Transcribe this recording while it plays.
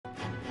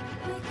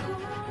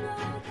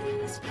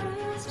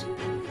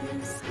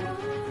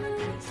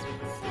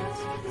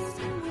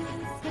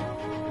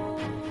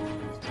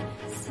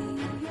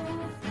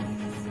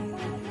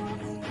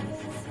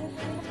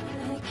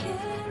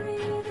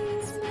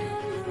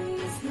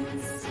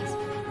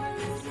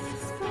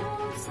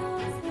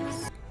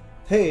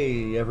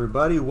Hey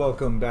everybody,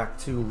 welcome back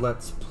to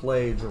Let's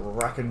Play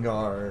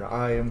Drakengard.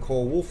 I am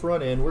Cole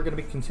Wolfrun, and we're going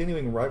to be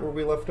continuing right where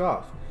we left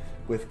off,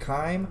 with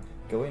Caim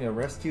going to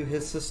rescue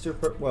his sister.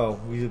 Well,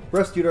 we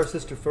rescued our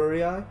sister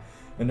Furiae,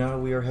 and now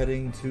we are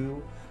heading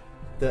to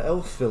the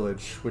elf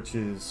village, which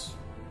is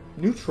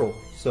neutral,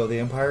 so the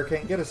Empire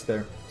can't get us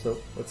there. So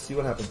let's see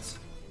what happens.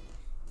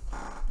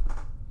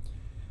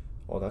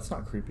 Oh, that's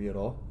not creepy at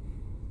all.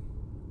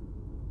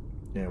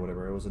 Yeah,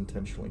 whatever, it was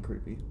intentionally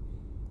creepy.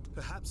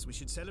 Perhaps we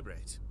should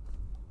celebrate.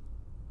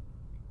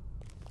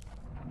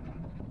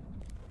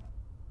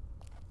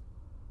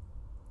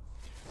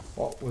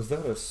 Oh, was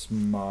that a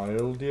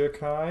smile, dear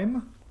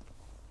Caim?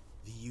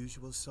 The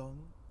usual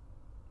song?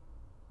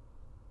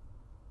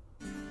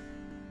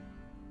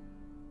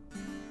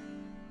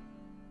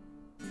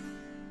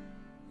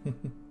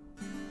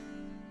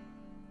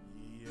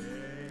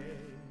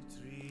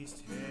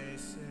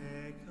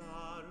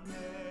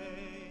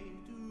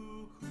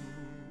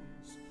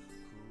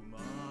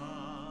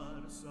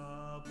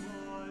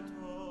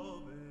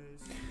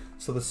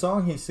 So the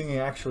song he's singing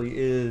actually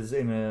is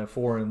in a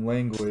foreign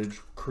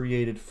language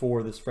created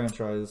for this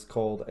franchise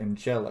called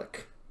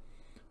Angelic.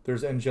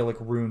 There's angelic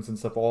runes and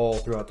stuff all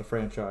throughout the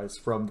franchise,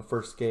 from the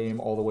first game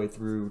all the way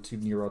through to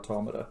Nier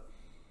Automata.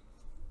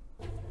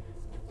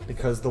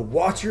 Because the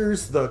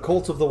Watchers, the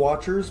Cult of the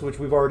Watchers, which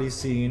we've already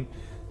seen,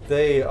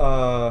 they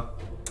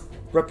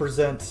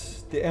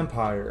represent the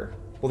Empire.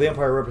 Well, the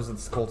Empire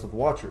represents the Cult of the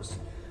Watchers.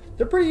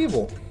 They're pretty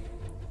evil.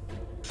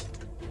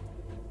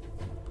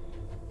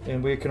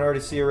 And we can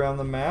already see around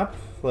the map,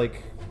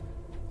 like,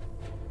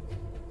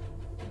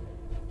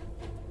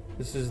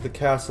 this is the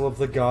castle of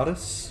the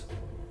goddess.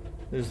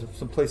 There's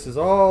some places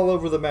all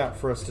over the map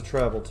for us to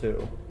travel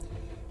to.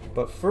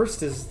 But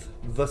first is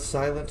the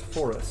Silent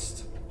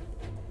Forest.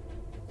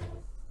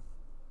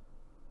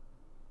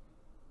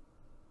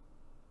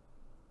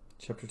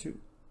 Chapter 2,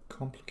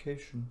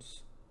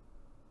 Complications.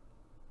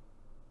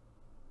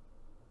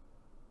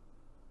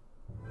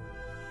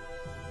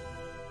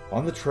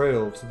 On the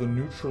trail to the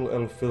neutral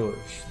elf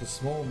village, the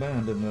small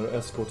band and their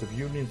escort of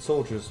Union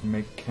soldiers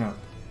make camp.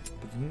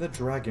 But then the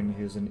dragon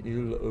hears an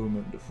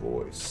ill-omened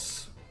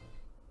voice.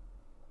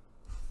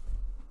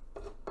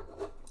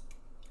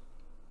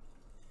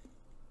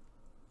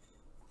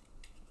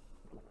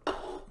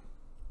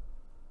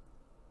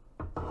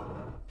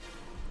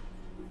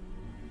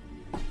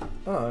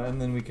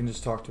 And then we can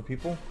just talk to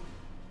people.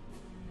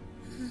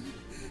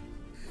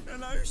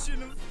 An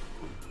ocean of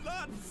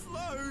blood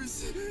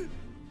flows.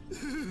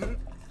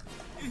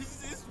 Is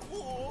this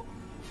war?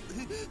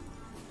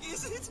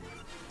 Is it?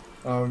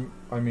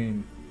 I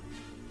mean,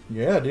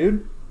 yeah,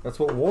 dude. That's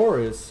what war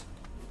is.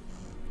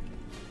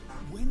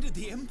 When did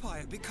the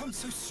Empire become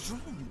so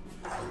strong?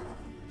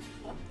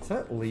 Is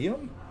that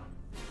Liam?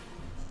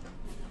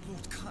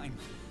 Lord Caim,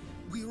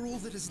 we are all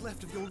that is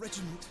left of your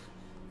regiment.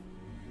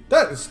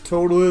 That is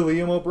totally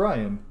Liam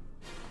O'Brien.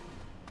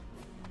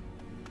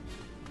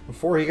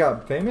 Before he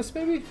got famous,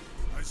 maybe?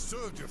 I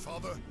served your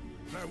father,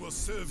 and I will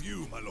serve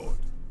you, my lord.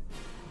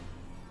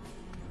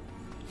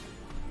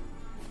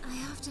 I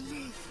have to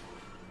live,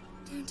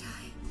 don't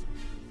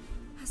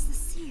I? As the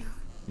seal.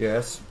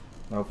 Yes.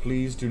 Now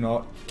please do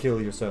not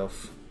kill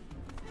yourself.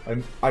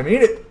 I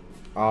mean it.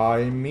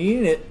 I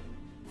mean it.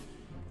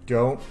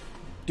 Don't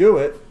do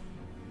it.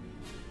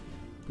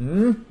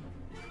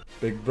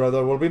 Big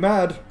brother will be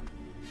mad.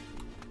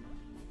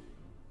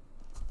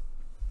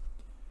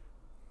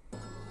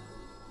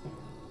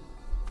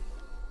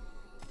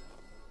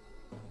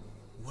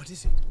 What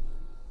is it?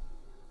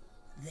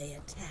 They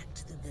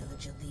attacked the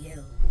village of the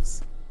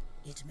elves.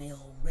 It may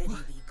already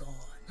be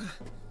gone.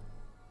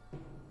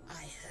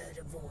 I heard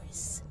a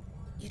voice.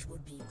 It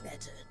would be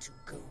better to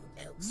go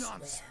elsewhere.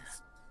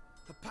 Nonsense!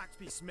 The Pact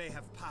Beast may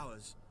have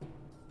powers,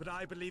 but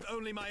I believe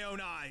only my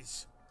own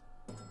eyes.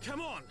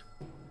 Come on!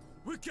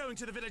 We're going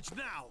to the village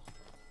now!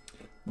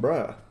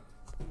 Bruh.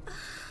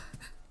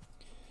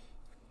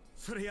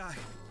 Furiae.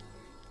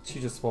 She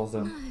just falls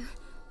down.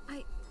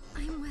 No,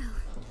 I'm well.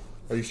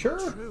 Are you sure?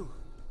 True.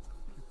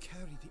 You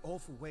carry the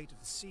awful weight of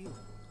the seal.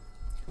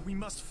 We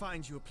must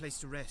find you a place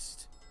to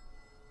rest.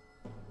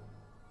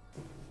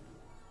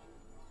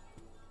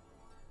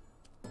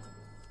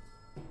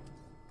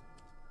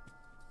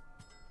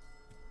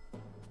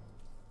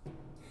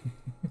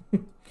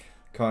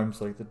 Caim's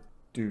like, the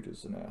dude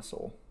is an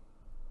asshole.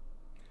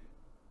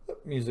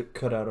 That music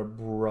cut out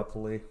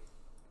abruptly.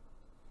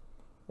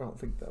 I don't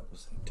think that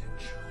was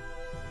intentional.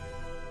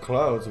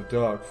 Clouds of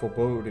dark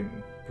foreboding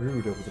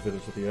brood over the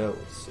village of the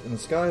elves. In the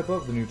sky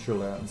above the neutral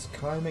lands,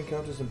 Caim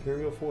encounters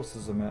Imperial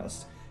forces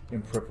amassed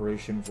in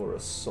preparation for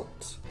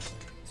assault.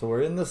 So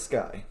we're in the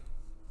sky.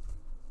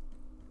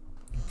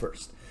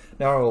 First.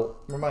 Now,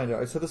 reminder,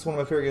 I said this is one of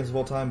my favorite games of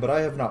all time, but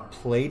I have not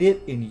played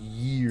it in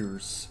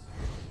years.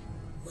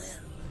 Well,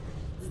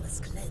 we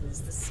must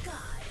cleanse the sky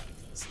of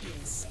these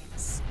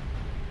insects.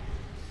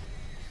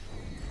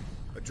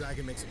 A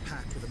dragon makes a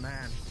pact with a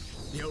man.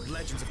 The old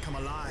legends have come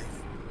alive.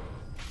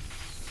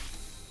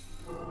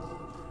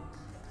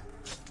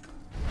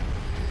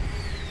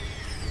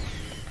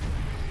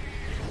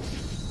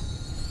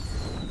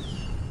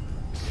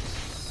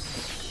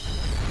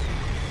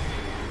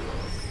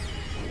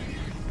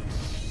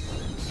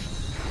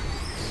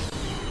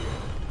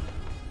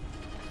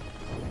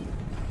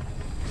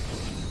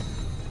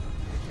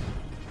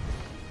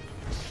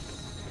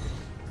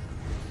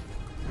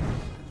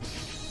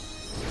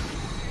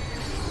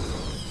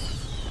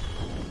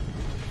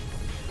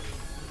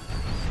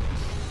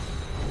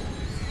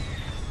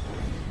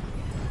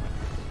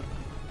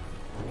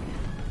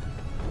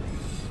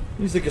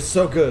 Music is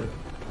so good.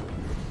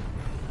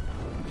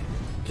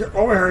 Get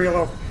over here, you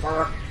little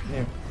fucker.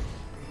 Yeah.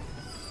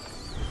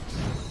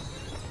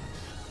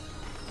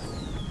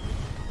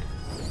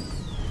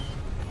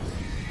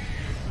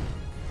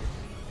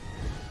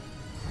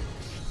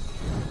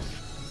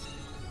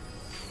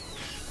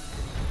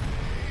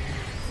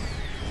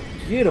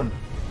 Get him.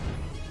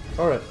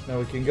 Alright, now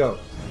we can go.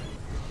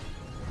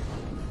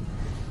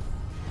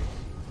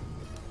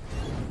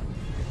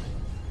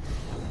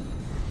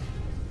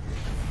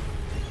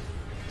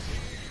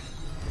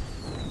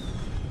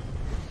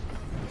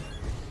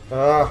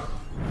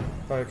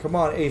 Alright, come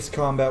on, Ace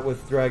Combat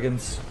with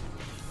Dragons.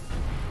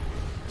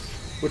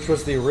 Which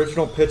was the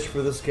original pitch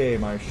for this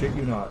game, I shit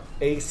you not.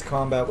 Ace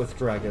Combat with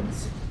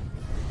Dragons.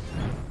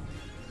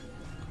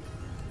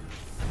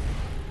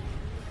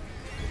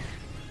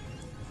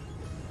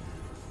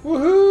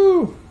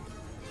 Woohoo!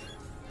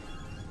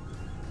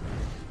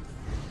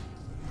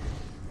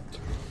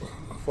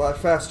 Fly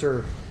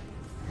faster.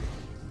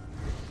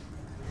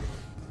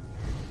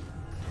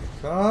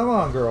 Come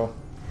on, girl.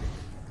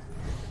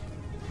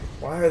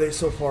 Why are they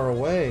so far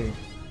away?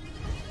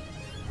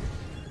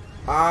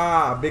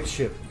 Ah, big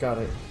ship. Got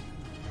it.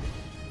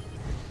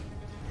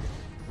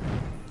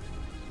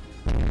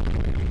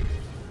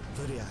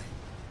 Furiae,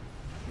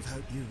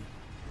 without you,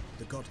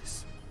 the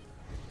goddess,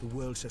 the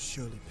world shall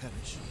surely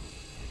perish.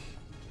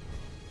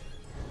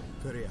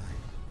 Furiae,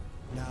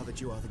 now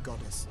that you are the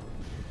goddess,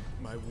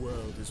 my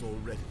world is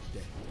already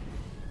dead.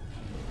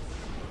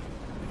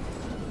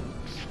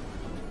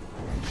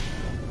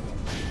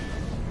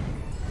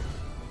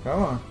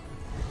 Come on.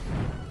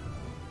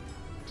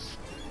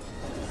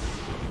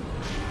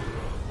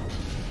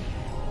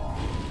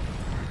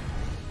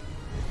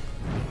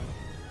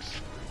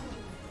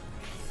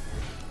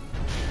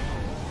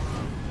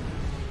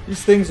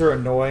 These things are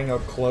annoying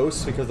up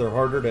close because they're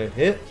harder to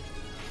hit.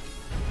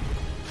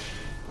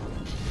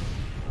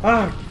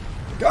 Ah,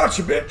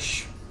 gotcha,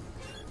 bitch.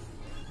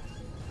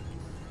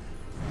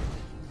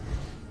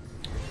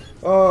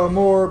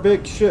 More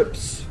big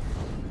ships.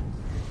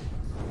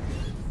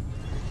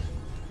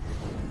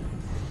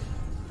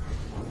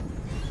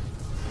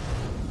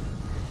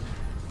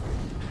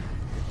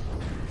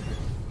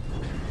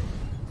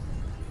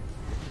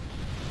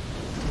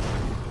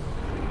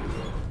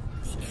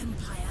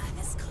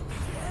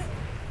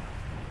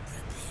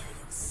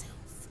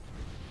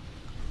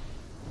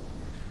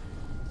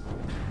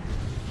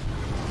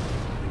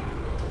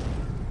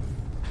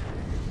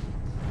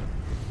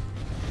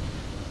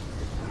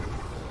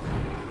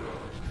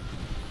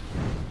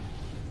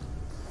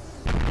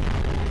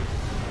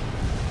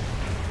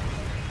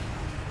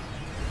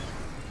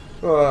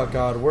 Oh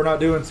god, we're not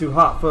doing too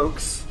hot,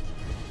 folks.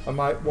 I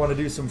might want to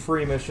do some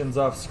free missions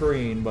off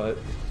screen, but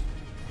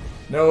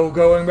no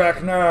going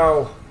back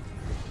now.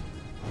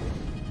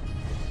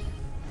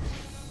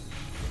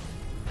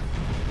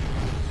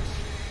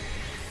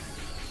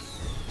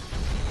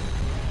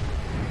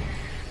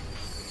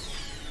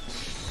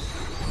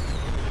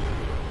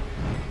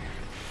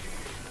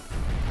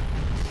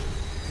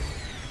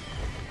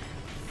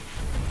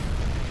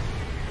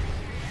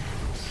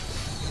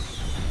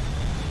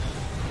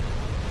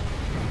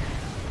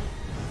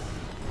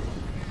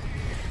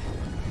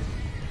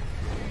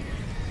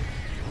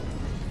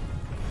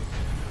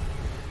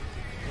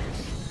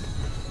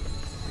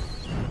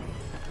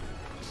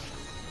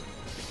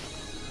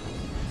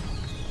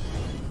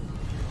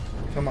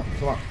 Come on,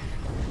 come on.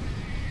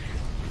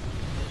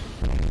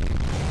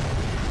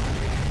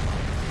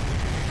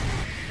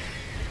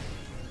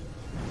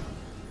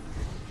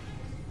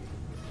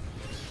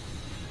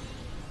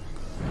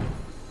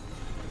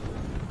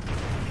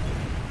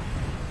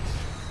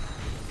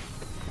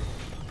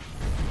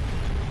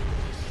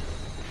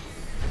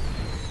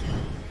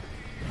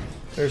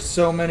 There's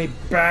so many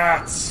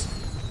bats.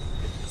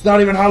 It's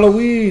not even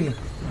Halloween.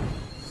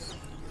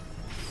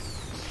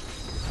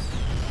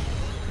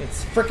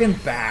 It's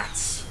frickin'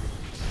 bats.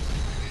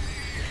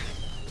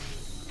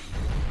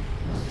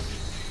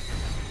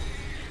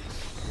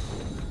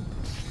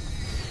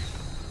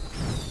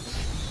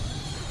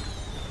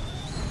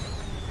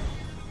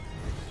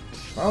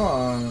 Come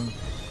on.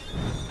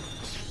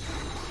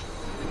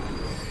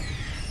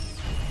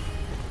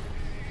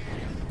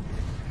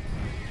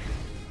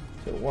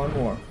 So one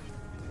more.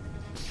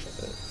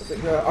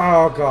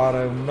 Oh god,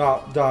 I'm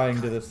not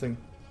dying to this thing.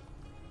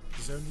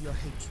 It's only your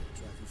hatred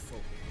drive you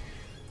forward.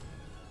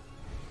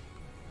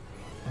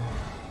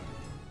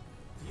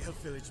 The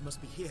elf village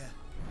must be here.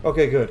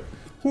 Okay, good.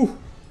 Whew.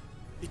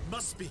 It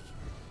must be.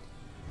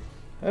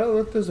 Oh,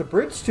 look, there's a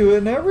bridge to it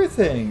and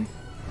everything.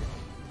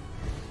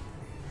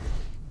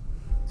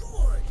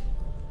 Lord!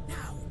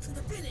 Now to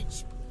the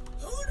village!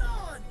 Hold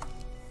on!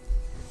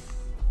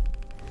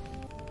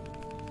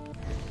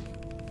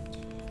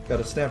 Got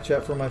a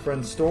Snapchat from my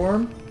friend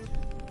Storm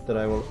that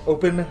I will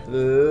open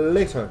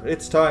later.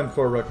 It's time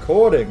for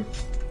recording.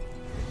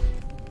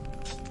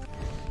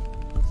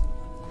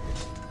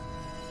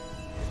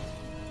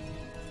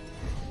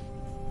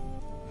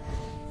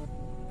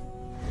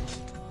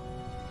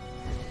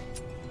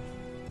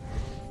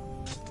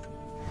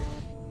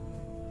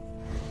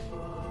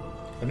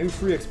 A new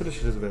free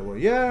expedition is available.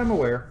 Yeah, I'm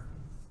aware.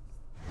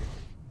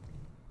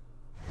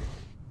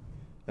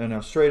 And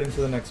now straight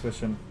into the next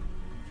mission.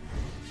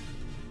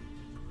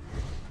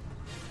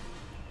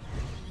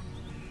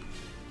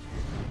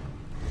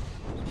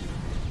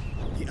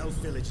 The elf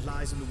village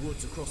lies in the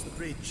woods across the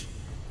bridge.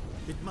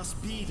 It must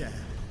be there.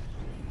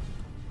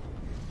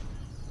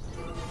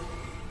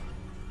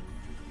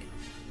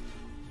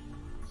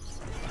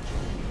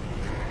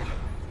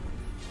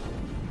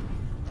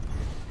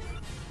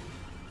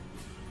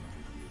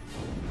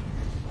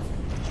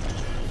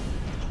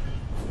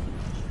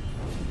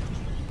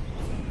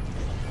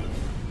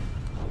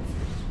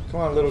 Come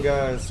on, little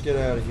guys, get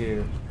out of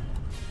here.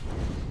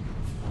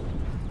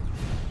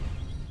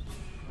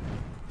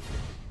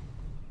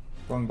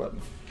 Wrong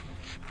button.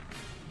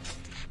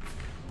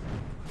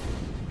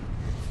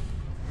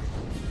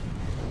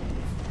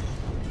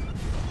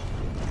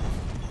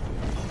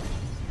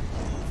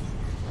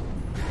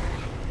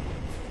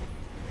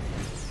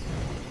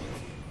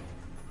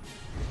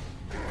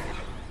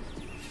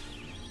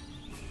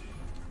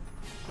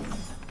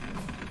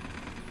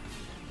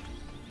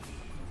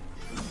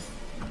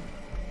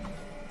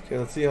 Okay,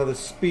 let's see how the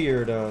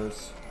spear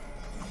does.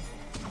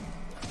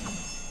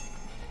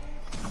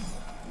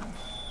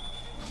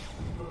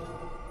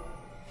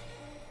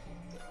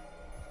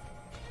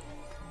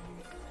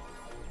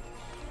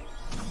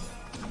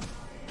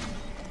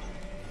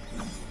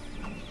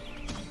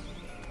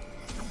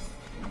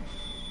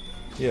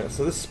 Yeah,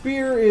 so the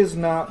spear is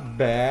not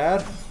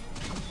bad.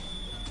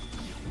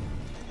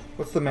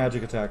 What's the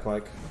magic attack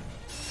like?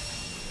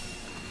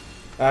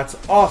 That's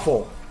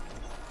awful!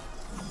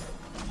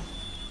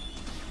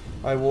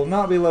 I will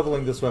not be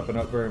leveling this weapon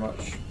up very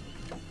much.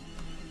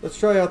 Let's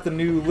try out the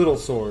new little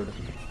sword.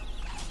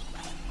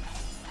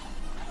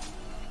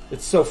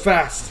 It's so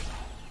fast!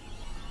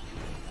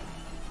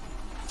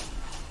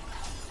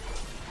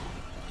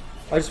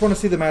 I just want to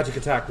see the magic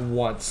attack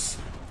once,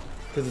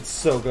 because it's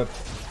so good.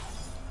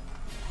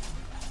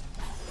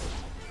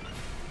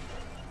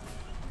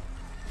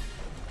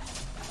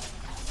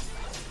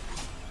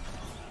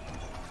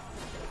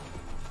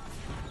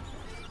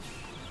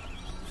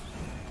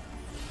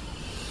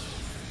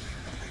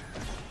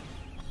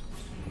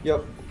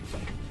 Yep.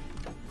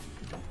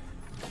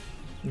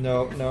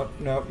 No, no,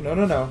 no, no,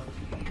 no, no.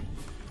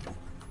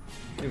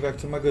 Get back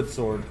to my good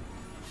sword.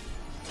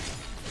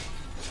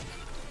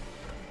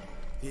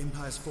 The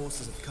Empire's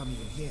forces have come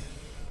even here.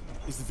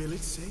 Is the village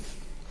safe?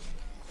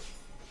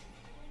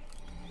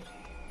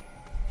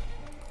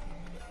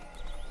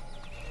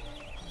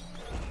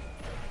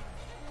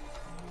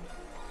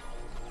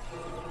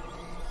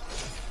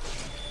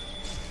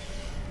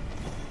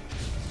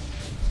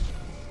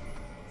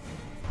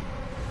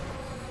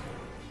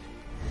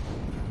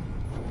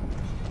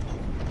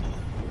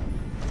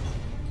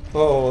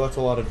 Oh, that's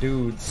a lot of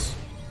dudes.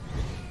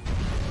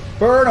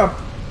 Burn them!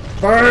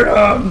 Burn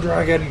them,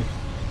 dragon!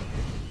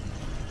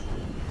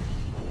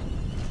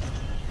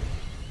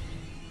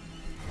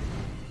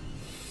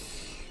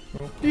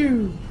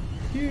 Pew!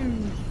 Pew!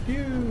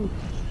 Pew!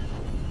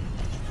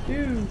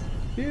 Pew!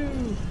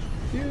 Pew!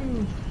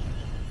 Pew!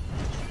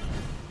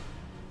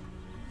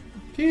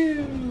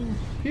 Pew!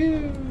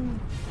 Pew!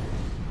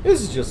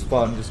 This is just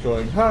fun, just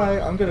going, hi,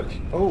 I'm gonna...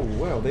 Oh,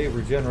 wow, they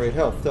regenerate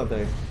health, don't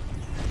they?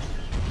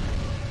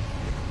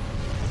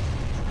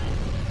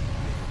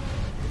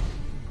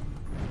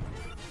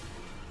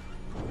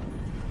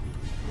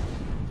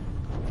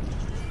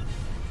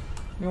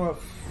 You know what?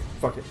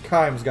 Fuck it.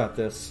 Caim's got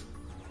this.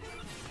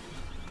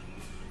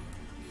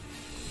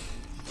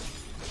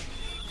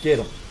 Get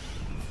him.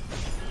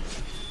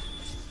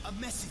 A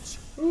message.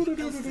 Ooh,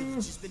 The elf village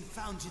has been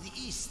found to the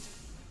east.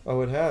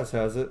 Oh, it has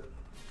it?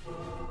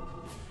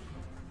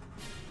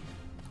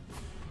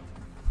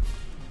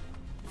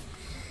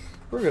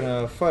 We're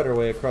gonna fight our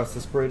way across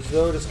this bridge,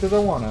 though, just because I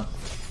wanna.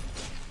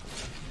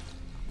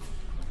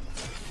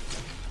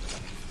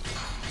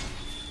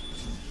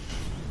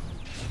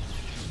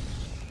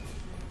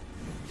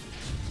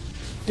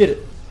 Get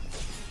it.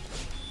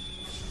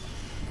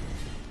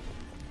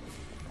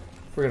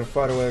 We're gonna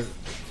fight away.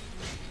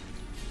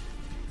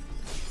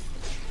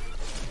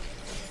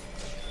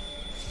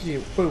 Yeah,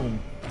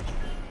 boom.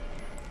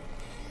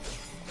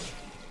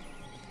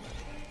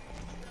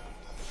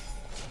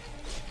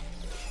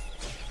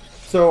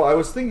 So I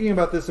was thinking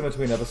about this in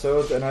between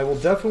episodes, and I will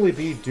definitely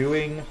be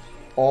doing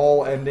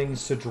all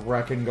endings to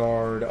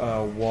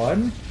Drakengard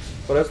 1.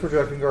 But as for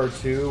Drakengard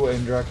 2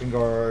 and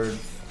Drakengard...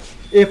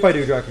 If I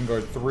do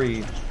Drakengard 3.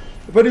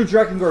 If I do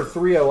Drakengard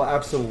 3, I will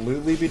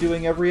absolutely be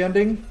doing every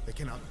ending. They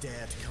cannot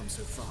dare to come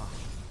so far.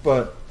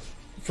 But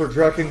for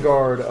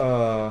Drakengard,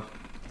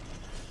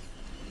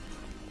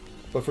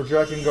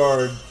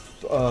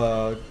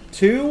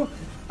 2,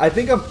 I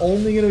think I'm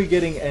only going to be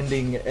getting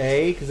ending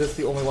A, because it's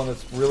the only one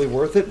that's really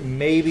worth it.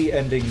 Maybe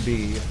ending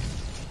B.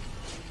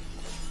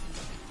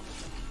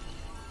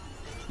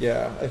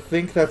 Yeah, I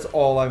think that's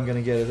all I'm going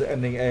to get is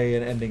ending A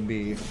and ending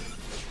B.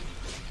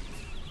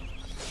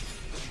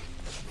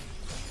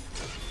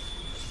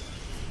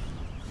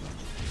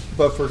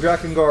 But for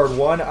Drakengard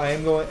 1, I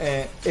am going,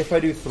 and if I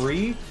do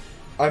 3,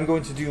 I'm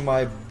going to do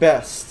my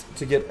best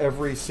to get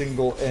every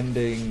single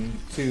ending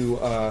to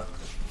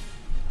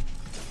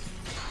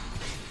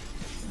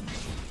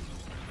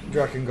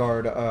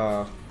Drakengard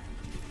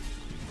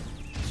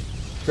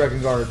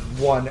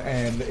 1,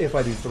 and if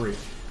I do 3.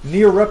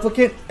 Near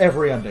Replicant,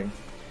 every ending.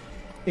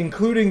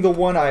 Including the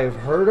one I've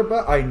heard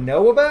about, I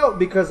know about,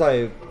 because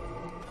I've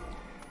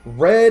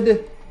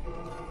read...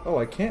 Oh,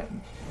 I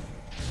can't...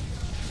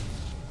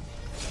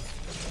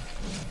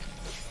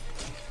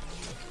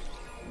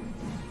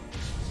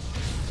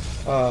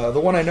 the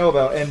one I know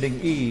about,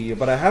 ending E,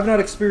 but I have not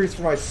experienced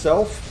for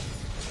myself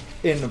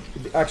in the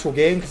actual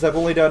game, because I've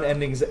only done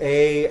endings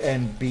A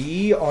and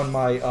B on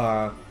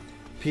my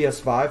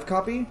PS5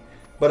 copy,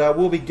 but I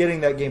will be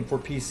getting that game for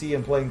PC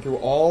and playing through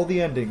all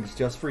the endings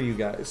just for you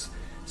guys.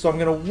 So I'm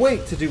going to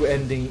wait to do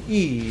ending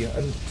E,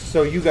 and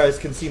so you guys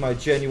can see my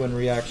genuine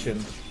reaction.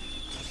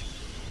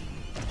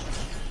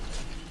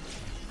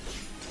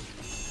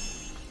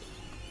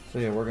 So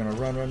yeah, we're going to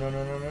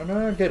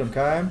run, get him,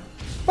 Caim.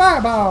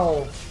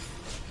 Fireball!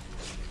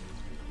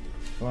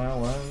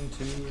 Well, 1,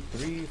 2,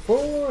 3,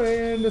 4,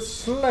 and a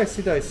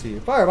slicey dicey.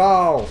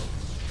 Fireball!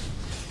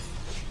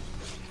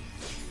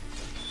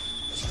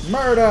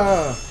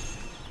 Murder!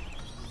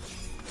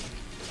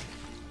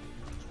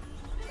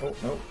 Oh,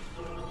 no.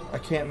 I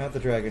can't mount the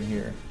dragon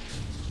here.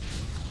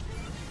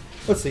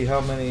 Let's see how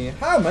many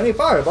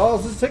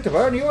fireballs does it take to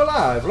burn you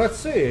alive? Let's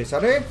see,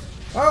 sonny.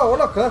 Oh,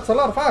 look, that's a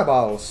lot of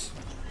fireballs.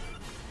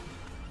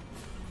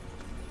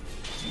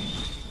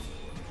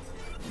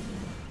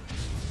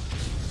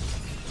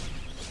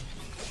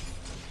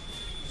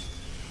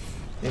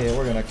 Yeah,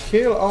 we're gonna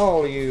kill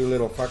all you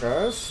little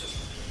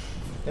fuckers.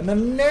 In the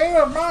name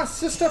of my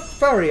sister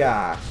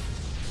Furiae.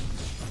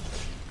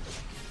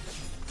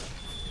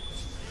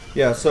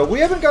 Yeah, so we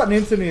haven't gotten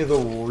into any of the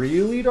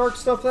really dark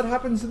stuff that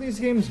happens in these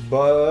games,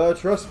 but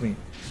trust me,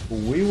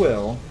 we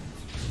will.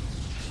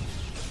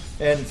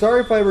 And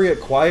sorry if I ever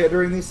get quiet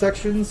during these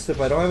sections, if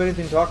I don't have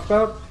anything to talk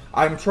about.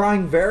 I'm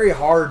trying very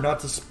hard not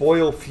to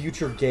spoil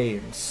future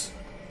games.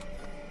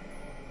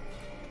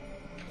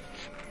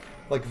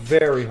 Like,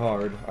 very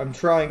hard. I'm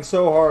trying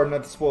so hard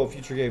not to spoil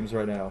future games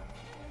right now.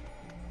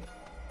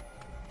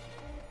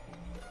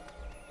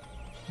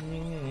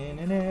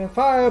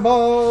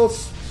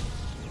 Fireballs!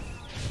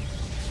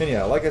 And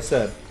yeah, like I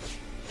said,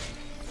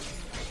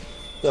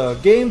 the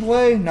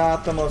gameplay,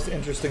 not the most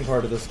interesting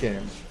part of this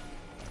game.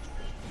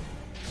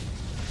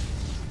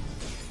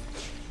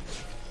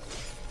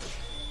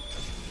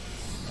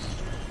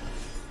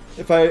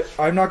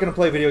 I'm not going to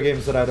play video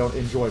games that I don't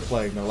enjoy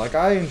playing though. Like,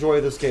 I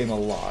enjoy this game a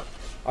lot.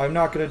 I'm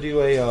not going to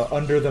do a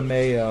Under the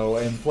Mayo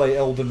and play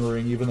Elden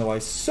Ring even though I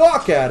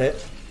suck at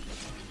it.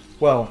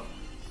 Well,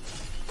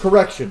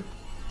 correction.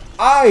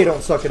 I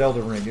don't suck at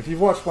Elden Ring. If you've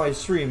watched my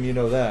stream, you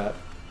know that.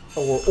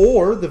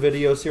 Or the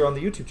videos here on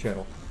the YouTube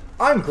channel.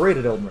 I'm great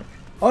at Elden Ring.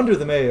 Under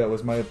the Mayo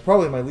is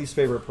probably my least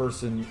favorite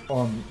person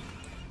on...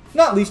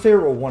 Not least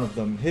favorite, but one of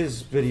them.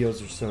 His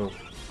videos are so...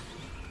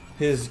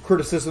 His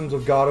criticisms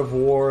of God of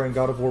War and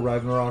God of War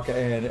Ragnarok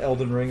and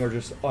Elden Ring are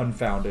just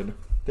unfounded.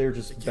 They're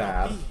just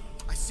bad.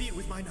 I see it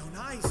with mine own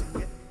eyes, and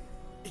yet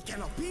it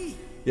cannot be.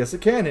 Yes,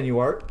 it can,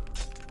 Inuart.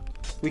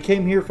 We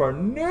came here for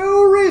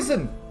no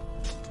reason.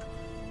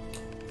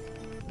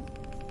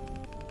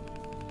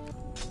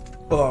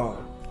 Oh,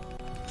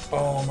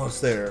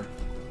 almost there.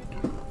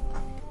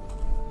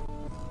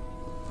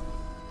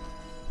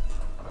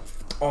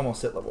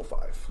 Almost at level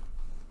 5.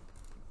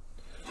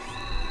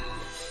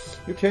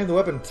 You obtained the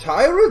weapon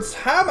Tyrant's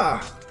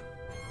Hammer.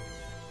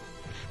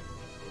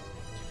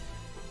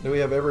 Do we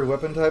have every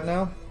weapon type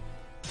now?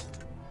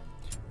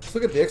 Let's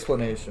look at the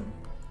explanation.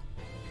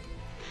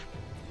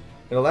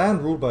 In a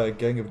land ruled by a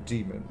gang of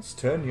demons,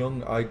 10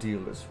 young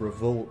idealists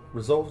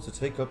resolved to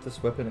take up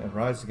this weapon and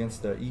rise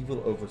against their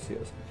evil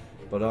overseers,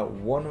 but not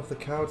one of the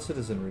coward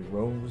citizenry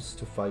rose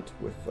to fight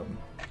with them.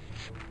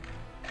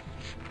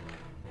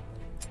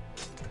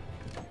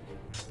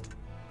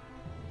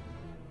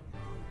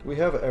 Do we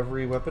have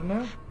every weapon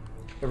now?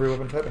 Every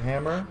weapon type?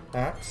 Hammer,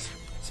 axe,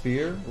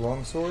 spear,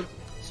 longsword,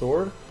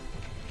 sword?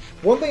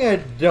 One thing I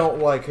don't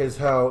like is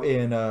how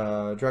in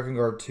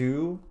Drakengard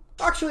 2...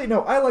 Actually,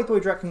 no, I like the way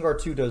Drakengard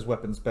 2 does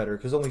weapons better,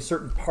 because only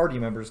certain party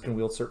members can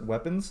wield certain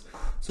weapons.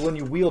 So when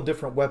you wield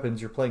different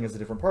weapons, you're playing as a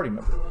different party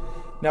member.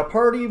 Now,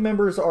 party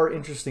members are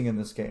interesting in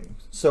this game.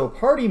 So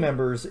party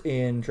members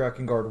in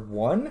Drakengard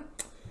 1,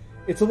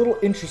 it's a little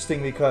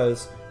interesting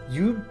because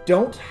you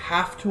don't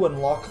have to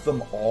unlock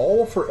them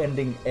all for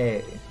ending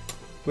A,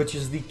 which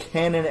is the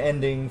canon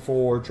ending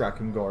for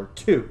Drakengard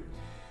 2.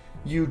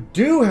 You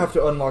do have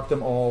to unlock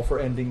them all for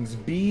endings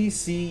B,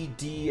 C,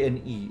 D, and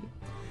E.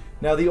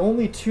 Now, the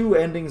only two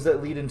endings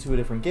that lead into a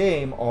different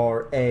game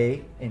are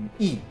A and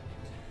E.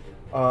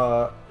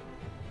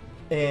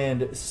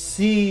 And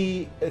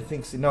C, I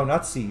think C, no,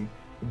 not C.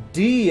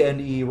 D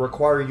and E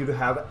require you to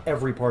have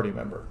every party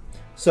member.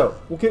 So,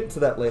 we'll get into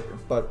that later,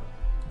 but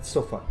it's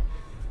still fun.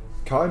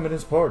 Caim and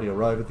his party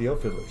arrive at the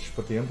Elf Village,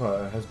 but the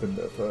Empire has been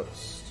there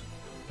first.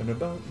 And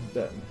about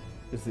then,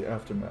 is the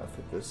aftermath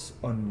of this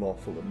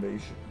unlawful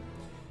invasion.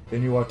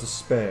 Inuart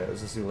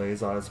despairs as he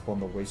lays eyes upon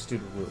the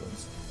wasted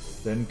ruins.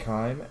 Then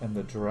Caim and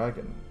the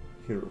dragon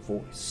hear a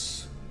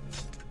voice.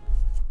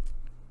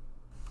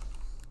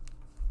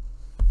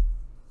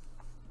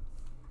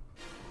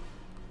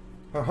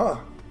 Haha!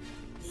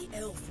 The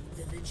elf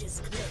village is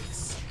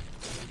close.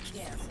 Be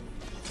careful.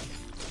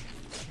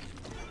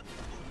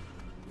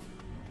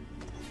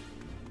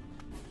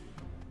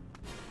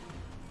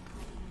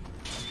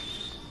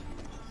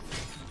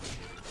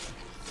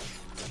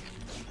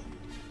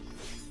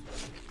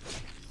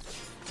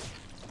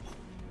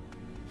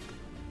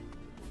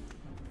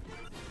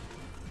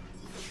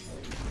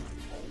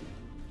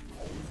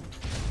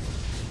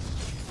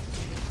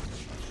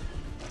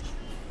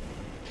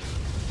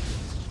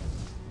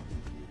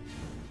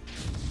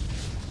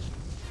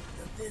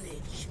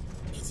 Village.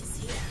 It is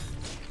here.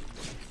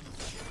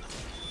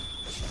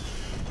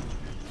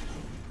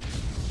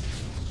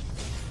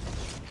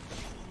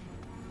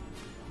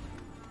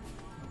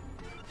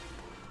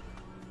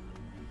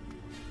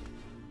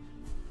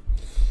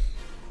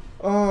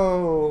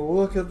 Oh,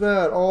 look at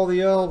that. All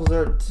the elves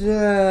are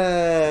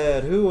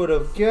dead. Who would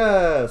have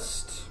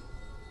guessed?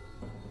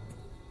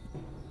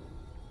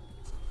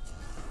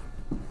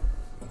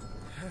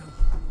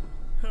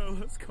 Hell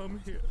has come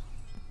here.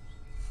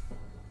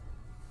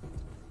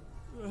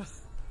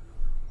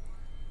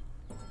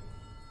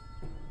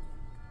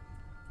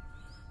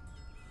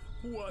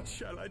 What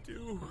shall I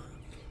do?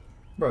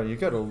 Bro, you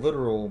got a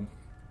literal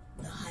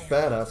The higher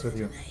badass with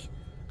you.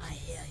 I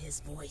hear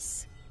his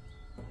voice.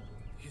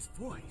 His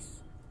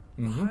voice?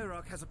 Mhm. The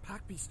Hierarch has a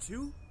pack beast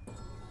too?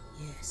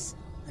 Yes,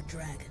 a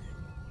dragon.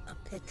 A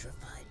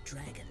petrified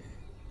dragon.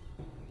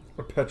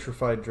 A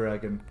petrified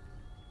dragon.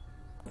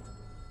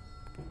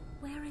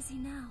 Where is he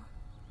now?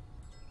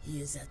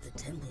 He is at the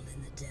temple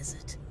in the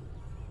desert.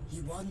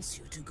 He wants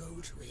you to go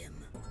to him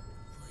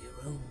for your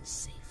own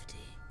safety.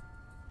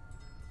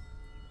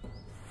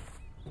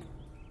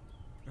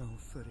 Oh,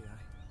 Furiae.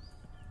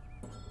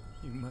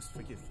 You must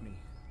forgive me.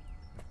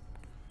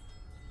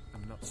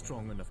 I'm not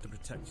strong enough to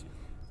protect you.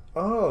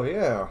 Oh,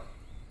 yeah.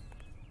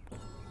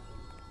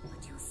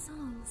 But your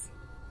songs,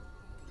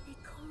 they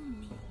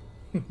calm me.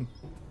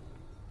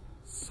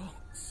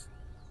 Songs.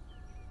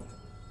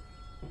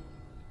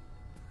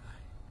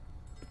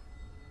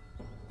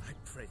 I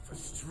pray for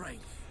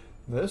strength.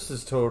 This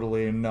is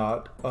totally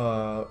not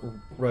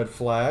red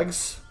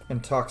flags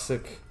and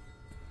toxic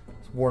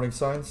warning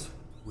signs.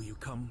 Will you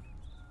come?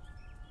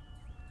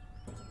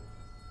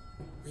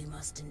 We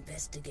must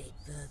investigate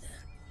further.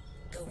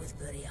 Go with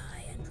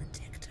Furiae and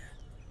protect her.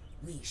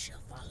 We shall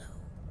follow.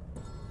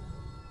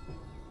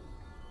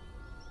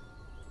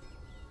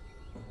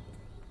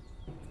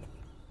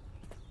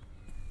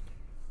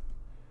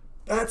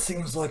 That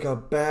seems like a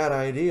bad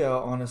idea,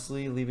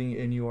 honestly, leaving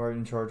Inuart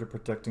in charge of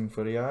protecting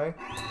Furiae.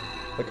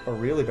 Like, a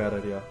really bad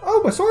idea.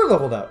 Oh, my sword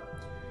leveled up!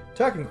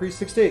 Attack increased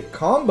 6 to 8.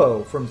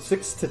 Combo from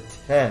 6 to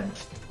 10.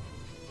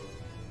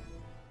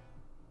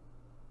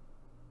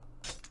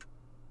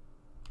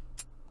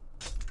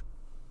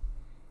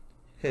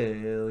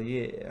 Hell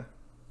yeah.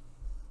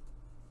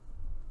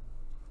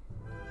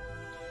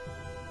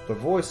 The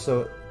voice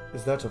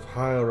is that of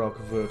Hierarch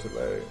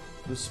Vertile,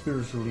 the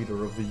spiritual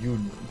leader of the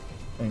Union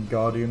and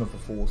guardian of the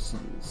Four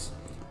Seals.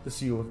 The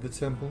seal of the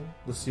temple,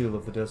 the seal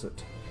of the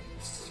desert,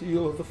 the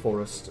seal of the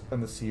forest,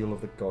 and the seal of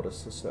the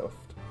goddess herself.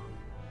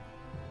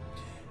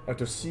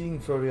 After seeing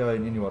Furiae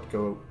and Inuart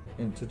go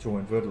in to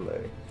join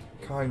Vertile,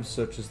 Caim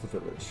searches the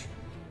village.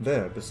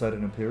 There, beside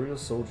an Imperial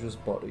soldier's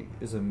body,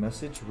 is a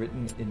message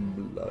written in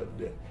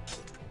blood.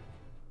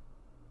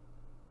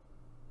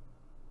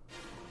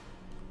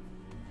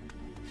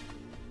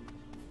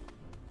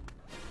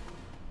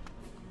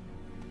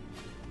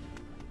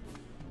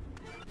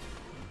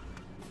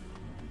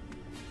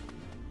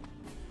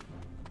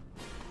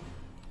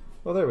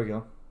 Well, there we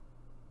go.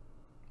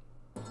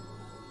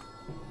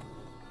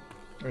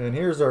 And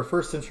here's our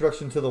first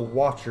introduction to the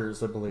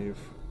Watchers, I believe.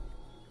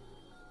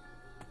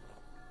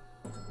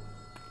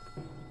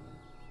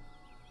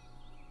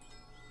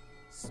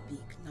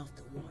 Speak not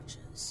the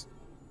Watchers.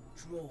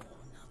 Draw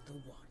not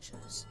the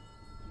Watchers.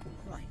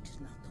 Write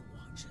not the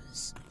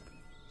Watchers.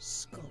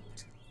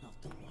 Sculpt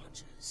not the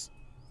Watchers.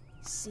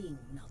 Sing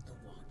not the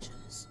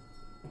Watchers.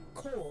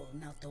 Call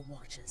not the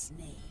Watcher's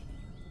name.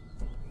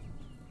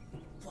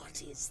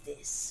 What is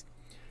this?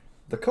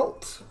 The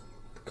cult.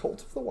 The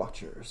cult of the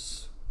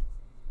Watchers.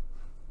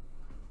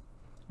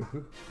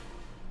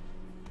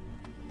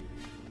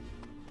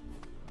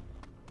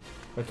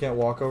 I can't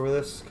walk over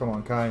this? Come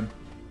on, Caim.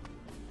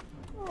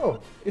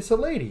 Oh, it's a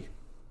lady.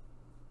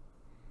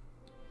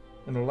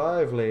 An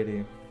alive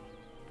lady.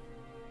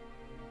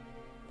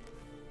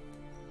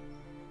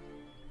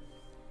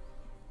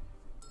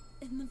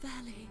 In the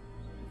valley,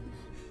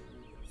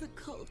 the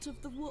cult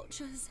of the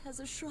Watchers has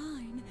a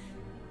shrine.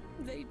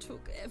 They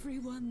took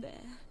everyone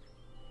there.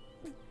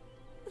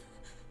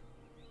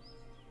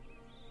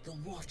 The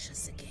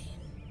Watchers again.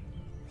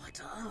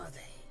 What are they?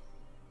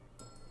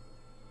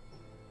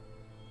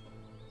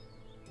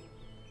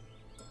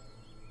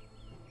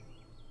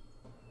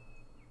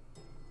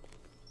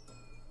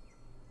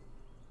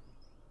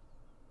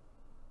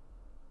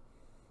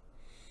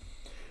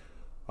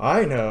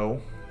 I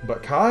know,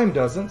 but Caim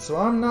doesn't, so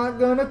I'm not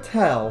gonna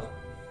tell.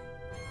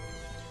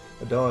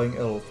 A dying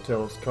elf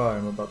tells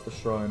Caim about the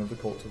shrine of the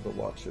Cult of the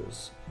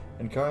Watchers,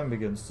 and Caim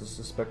begins to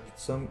suspect that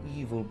some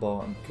evil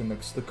bond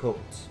connects the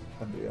cult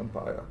and the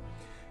Empire.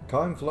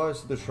 Caim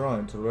flies to the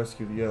shrine to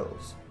rescue the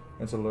elves,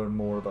 and to learn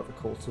more about the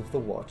Cult of the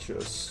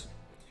Watchers.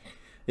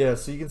 Yeah,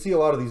 so you can see a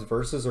lot of these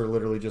verses are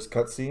literally just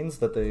cutscenes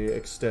that they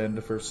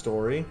extend for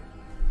story.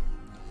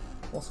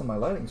 Also, my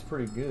lighting's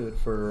pretty good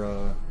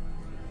for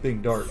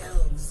being dark. The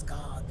elves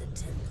guard the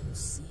temple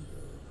seal.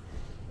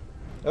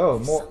 Oh,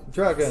 more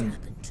dragon.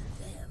 Happened to them.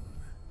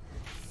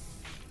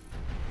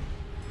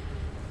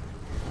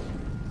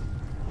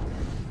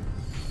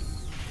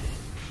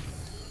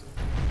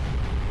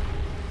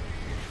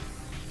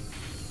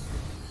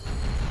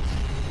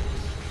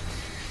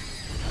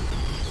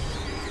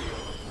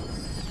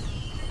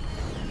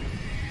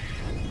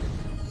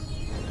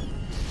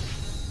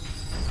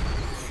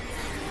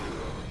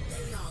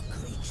 They are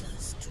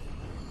creatures too.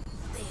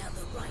 They have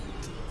the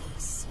right to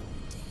peace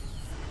and death.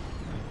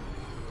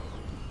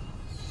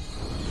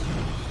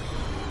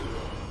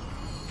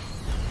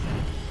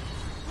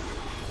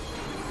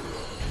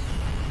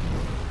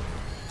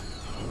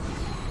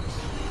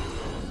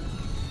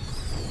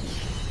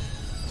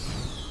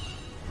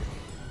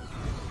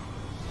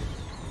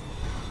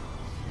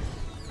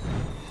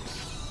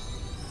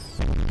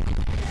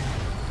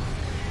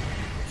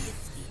 If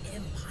the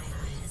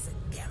Empire has a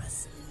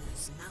garrison in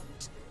these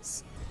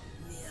mountains,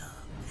 mere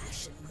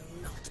passion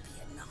will not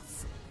be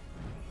enough.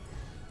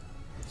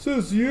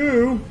 Says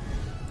you.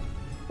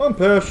 I'm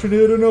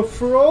passionate enough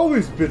for all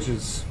these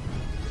bitches.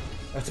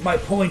 That's my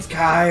point,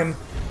 Caim.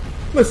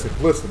 Listen.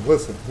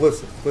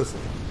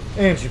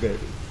 Angie, baby.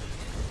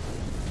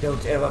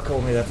 Don't ever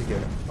call me that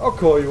again. I'll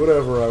call you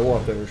whatever I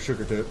want there,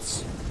 sugar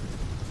tits.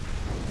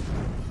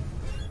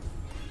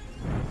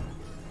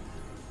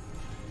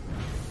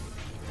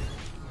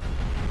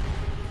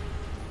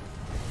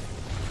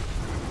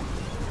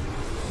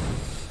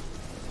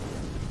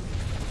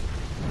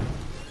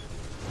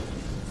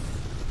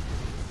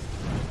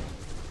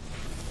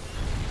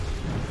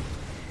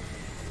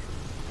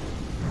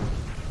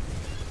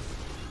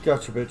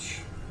 Gotcha,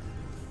 bitch.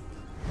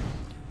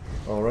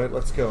 Alright,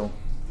 let's go.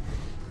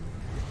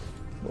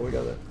 What we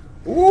got there?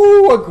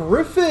 Ooh, a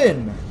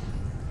griffin!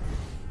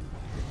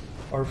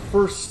 Our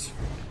first,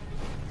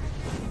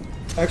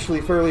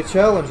 actually fairly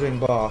challenging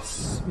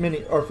boss.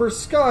 Our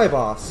first sky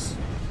boss.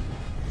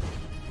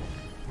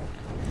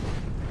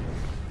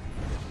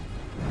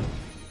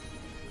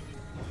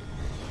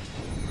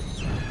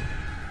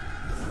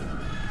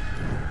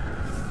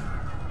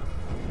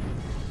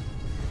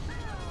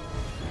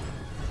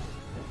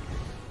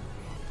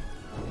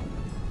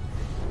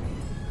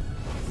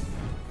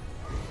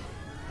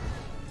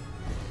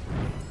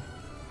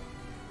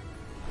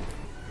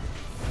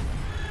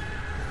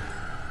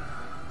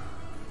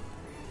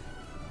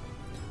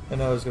 I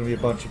know there's going to be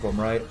a bunch of them,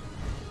 right?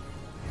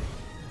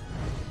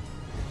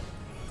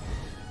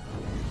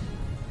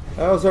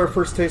 That was our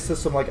first taste of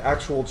some, like,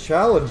 actual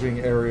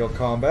challenging aerial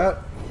combat.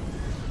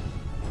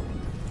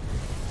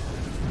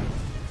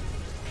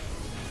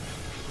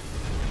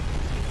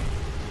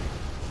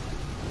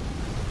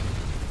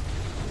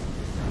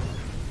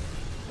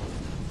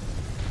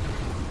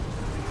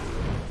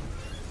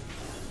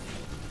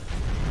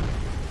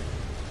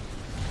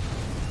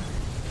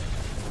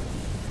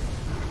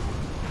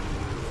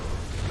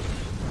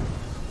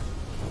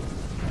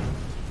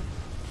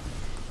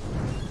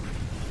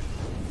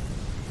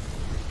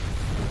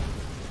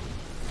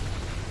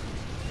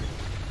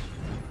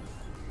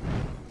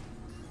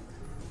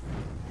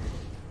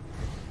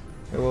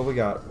 What we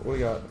got? We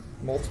got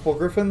multiple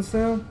griffins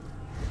now?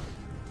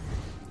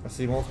 I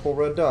see multiple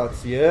red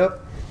dots. Yep.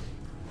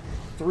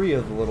 3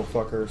 of the little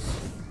fuckers.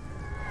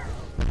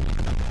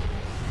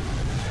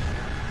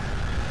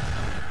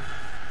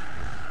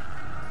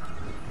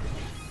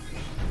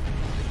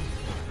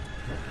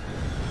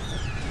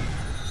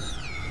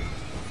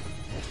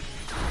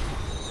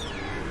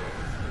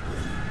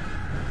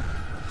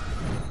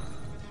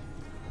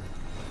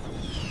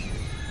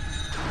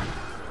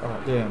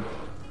 Oh, damn.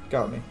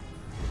 Got me.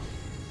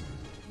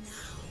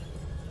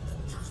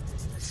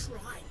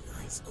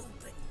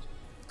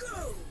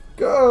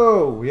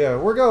 Go! Yeah,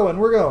 we're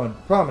going.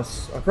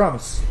 Promise. I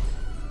promise.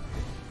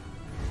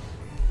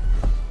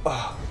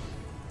 Oh.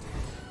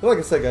 Like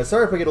I said, guys,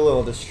 sorry if I get a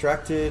little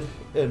distracted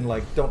and,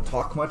 like, don't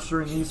talk much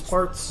during these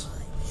parts.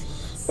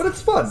 But it's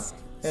fun.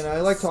 And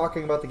I like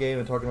talking about the game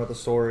and talking about the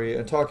story,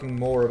 and talking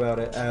more about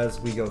it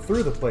as we go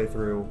through the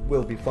playthrough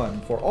will be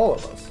fun for all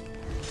of us.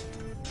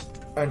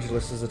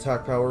 Angelus's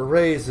attack power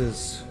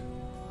raises.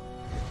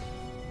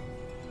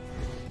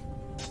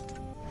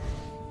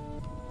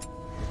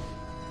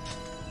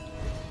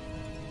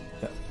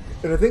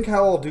 And I think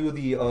how I'll do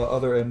the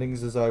other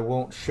endings is I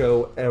won't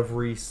show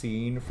every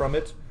scene from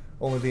it,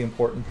 only the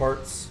important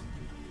parts.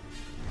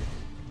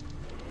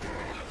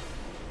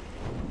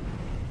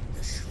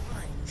 The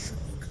shrine should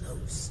be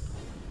close.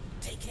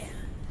 Take care.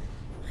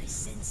 I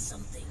sense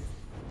something.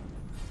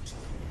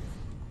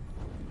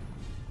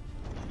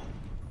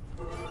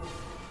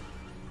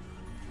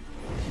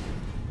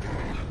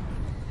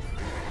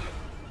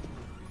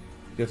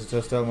 Get to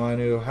test out my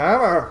new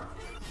hammer!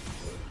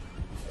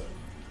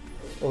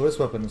 Oh, this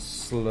weapon is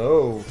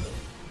slow.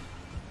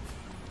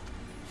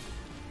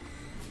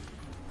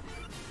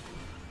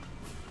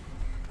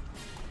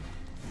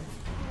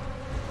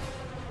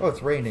 Oh,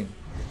 it's raining.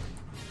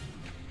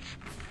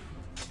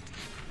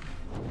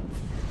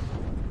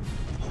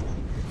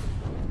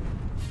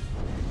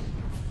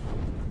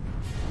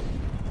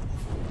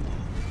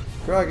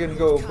 Dragon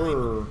go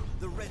brr.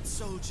 The red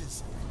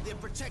soldiers. They're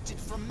protected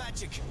from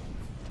magic.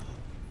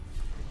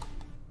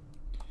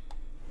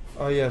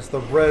 Oh yes, the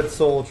red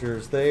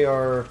soldiers. They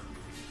are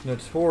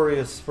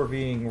notorious for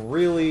being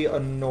really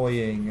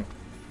annoying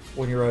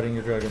when you're riding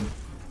your dragon.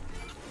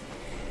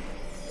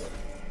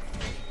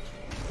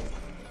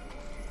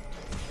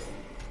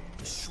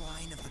 The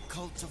shrine of the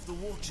cult of the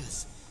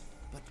Watchers.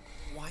 But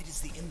why does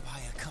the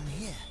Empire come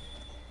here?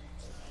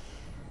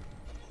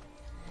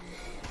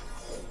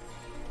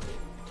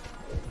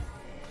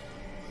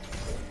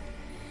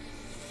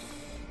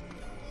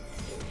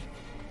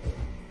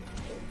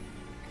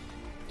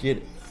 Get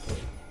it.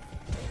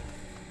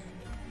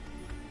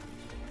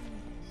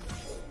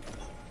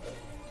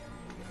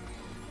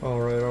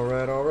 Alright,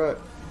 alright, alright.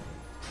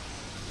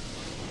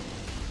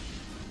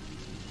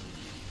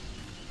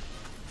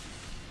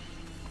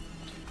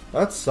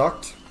 That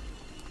sucked.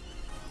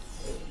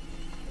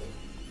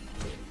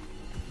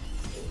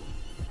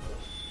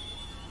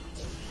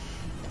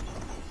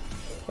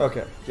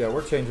 Okay, yeah,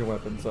 we're changing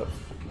weapons up.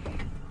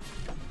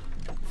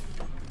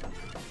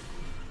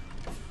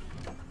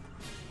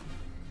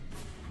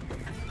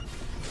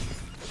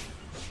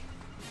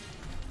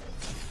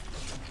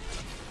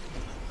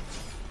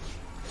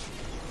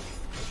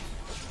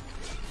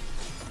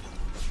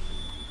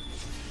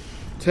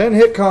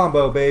 Ten-hit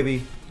combo,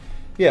 baby.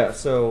 Yeah,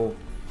 so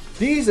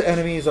these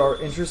enemies are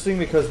interesting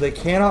because they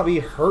cannot be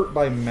hurt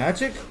by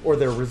magic or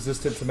they're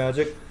resistant to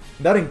magic.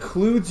 That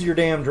includes your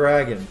damn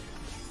dragon.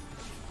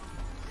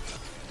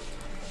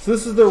 So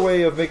this is their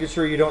way of making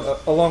sure you don't,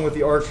 along with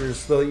the archers,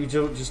 so that you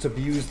don't just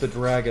abuse the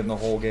dragon the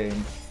whole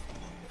game.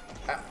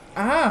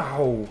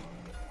 Ow!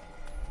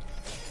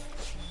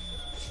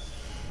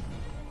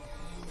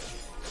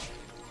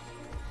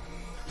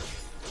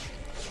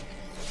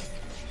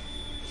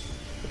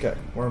 Okay,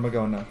 where am I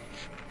going now?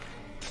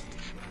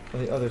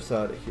 On the other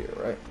side of here,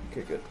 right?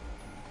 Okay, good.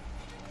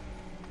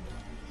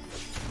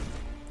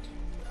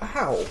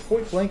 Ow!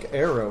 Point blank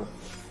arrow.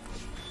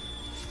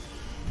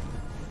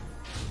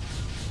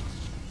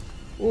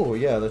 Oh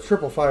yeah, the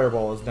triple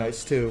fireball is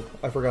nice too.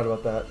 I forgot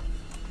about that.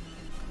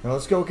 Now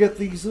let's go get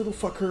these little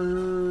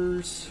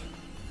fuckers.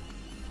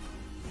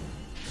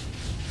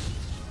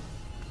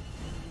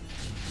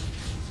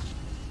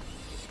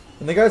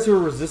 And the guys who are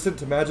resistant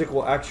to magic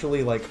will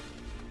actually, like,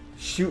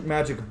 shoot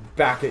magic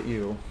back at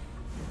you.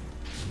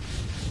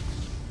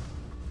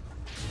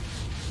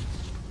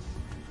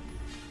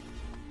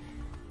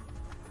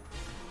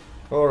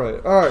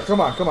 Alright, alright,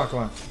 come on, come on, come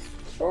on.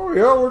 Oh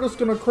yeah, we're just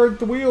gonna crank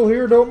the wheel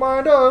here, don't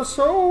mind us.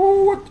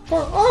 Oh, what the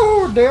fuck?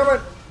 Oh, damn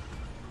it.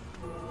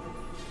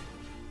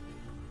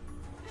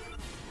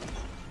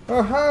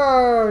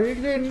 Aha, you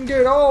didn't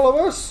get all of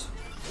us.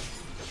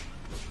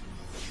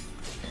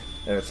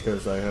 That's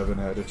because I haven't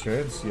had a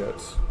chance yet.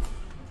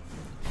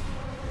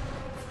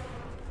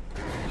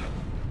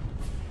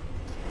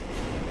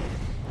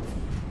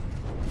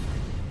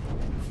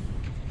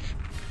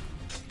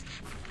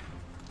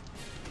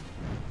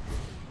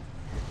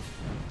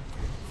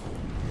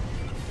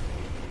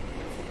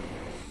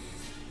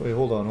 Wait,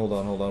 hold on, hold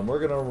on, hold on. We're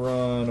gonna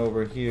run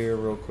over here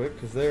real quick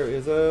because there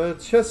is a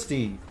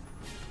chesty.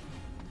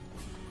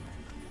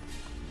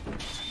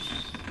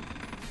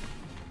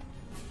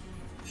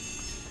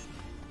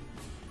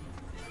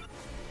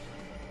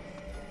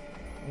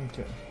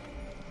 Okay.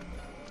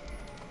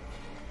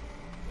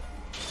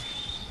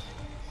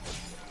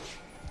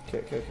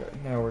 Okay.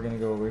 Now we're gonna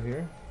go over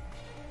here.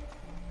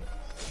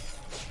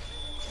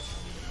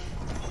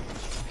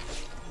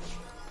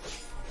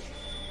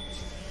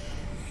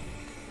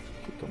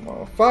 Get them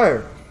all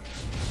fire!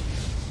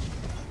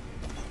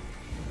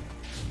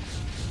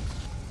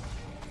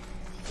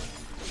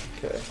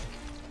 Okay.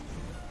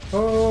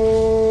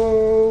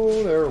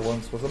 Oh, there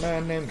once was a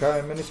man named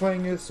Caim, and he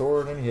swung his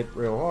sword and he hit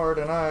real hard,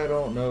 and I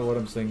don't know what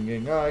I'm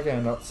singing. I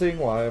cannot sing.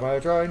 Why am I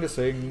trying to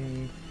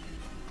sing?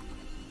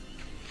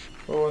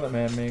 Oh, and that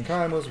man named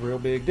Caim was a real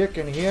big dick,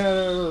 and he had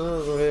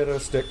a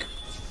stick.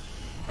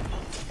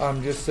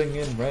 I'm just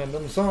singing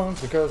random songs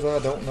because I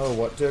don't know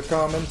what to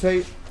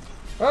commentate.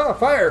 Ah,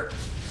 fire!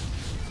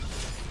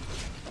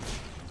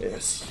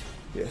 Yes,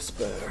 yes,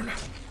 burn.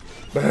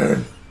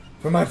 Burn!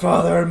 For my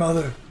father and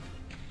mother!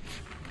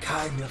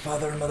 Caim, your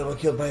father and mother were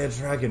killed by a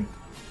dragon.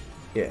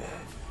 Yeah.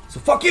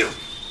 So fuck you!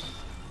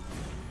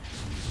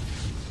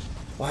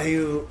 Why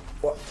you...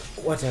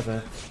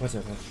 Whatever.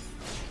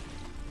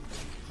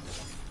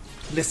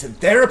 Listen,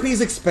 therapy's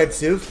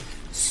expensive.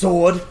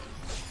 Sword,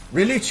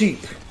 really cheap.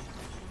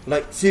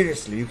 Like,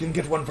 seriously, you can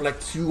get one for like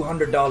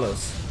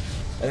 $200.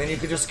 And then you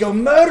could just go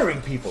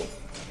murdering people.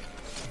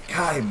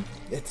 Caim,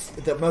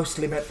 they're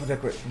mostly meant for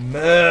decoration.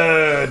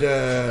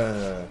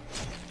 Murder!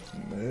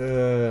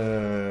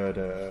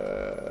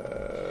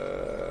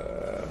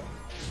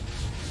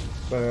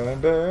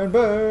 burn,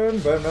 burn,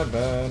 burn, burn,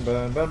 burn,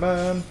 burn, burn,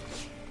 burn.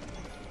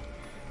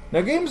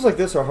 Now, games like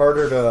this are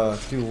harder to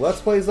do Let's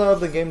Plays of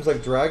than games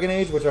like Dragon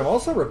Age, which I'm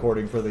also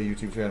recording for the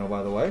YouTube channel,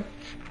 by the way.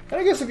 And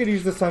I guess I could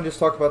use this time to just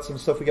talk about some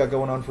stuff we got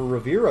going on for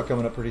Rivera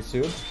coming up pretty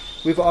soon.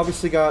 We've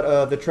obviously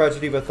got the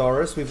Tragedy of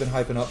Atharis we've been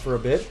hyping up for a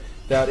bit.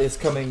 That is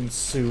coming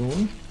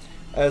soon.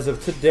 As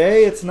of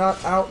today, it's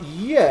not out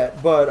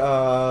yet, but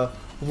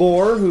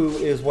Lore, who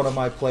is one of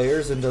my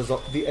players and does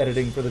the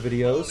editing for the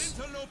videos,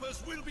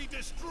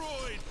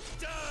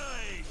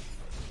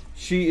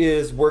 she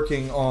is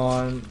working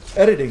on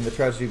editing the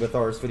Tragedy of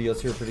Atharis videos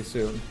here pretty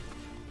soon.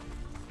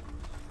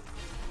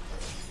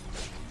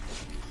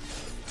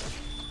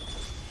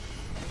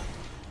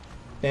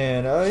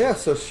 And yeah,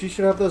 so she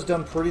should have those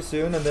done pretty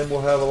soon, and then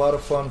we'll have a lot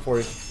of fun for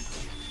you.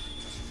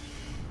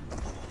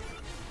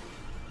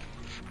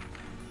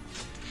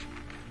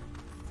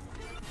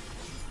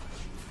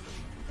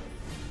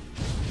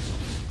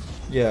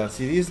 Yeah,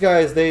 see, these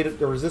guys, they're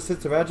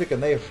resistant to magic,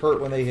 and they hurt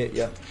when they hit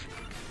you.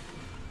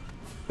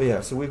 But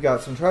yeah, so we've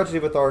got some Tragedy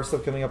of Atharis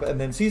stuff coming up, and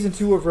then Season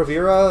 2 of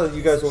Rivera,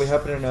 you guys will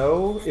happen to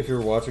know, if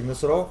you're watching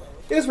this at all,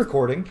 is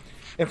recording.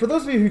 And for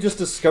those of you who just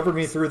discovered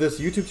me through this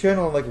YouTube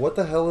channel, I'm like, what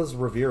the hell is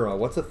Rivera?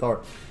 What's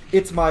Athar?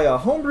 It's my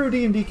homebrew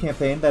D&D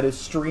campaign that is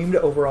streamed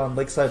over on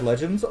Lakeside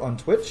Legends on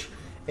Twitch,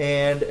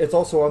 and it's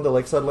also on the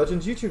Lakeside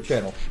Legends YouTube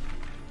channel.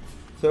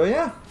 So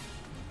yeah,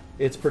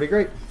 it's pretty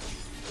great.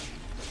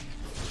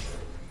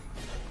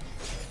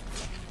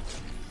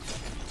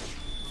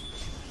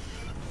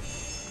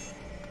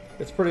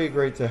 It's pretty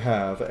great to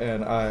have,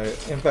 and I,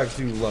 in fact,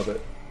 do love it.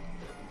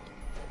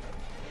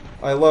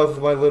 I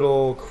love my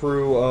little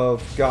crew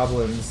of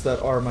goblins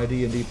that are my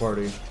D&D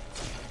party.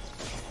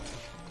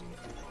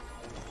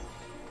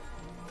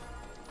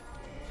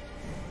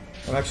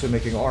 I'm actually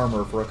making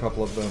armor for a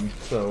couple of them,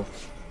 so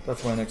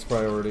that's my next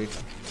priority.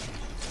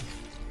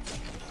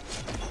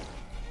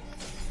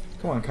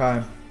 Come on,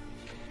 Caim.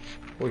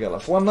 What we got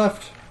left? One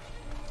left.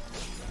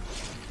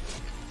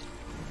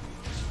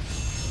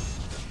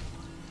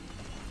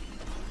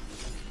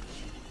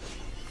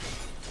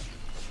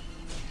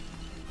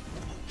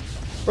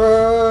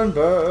 Burn,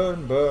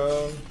 burn,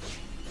 burn.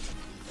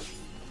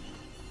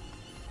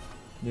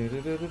 Do,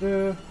 do, do, do,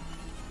 do.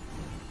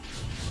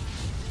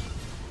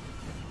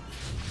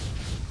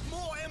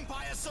 More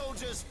Empire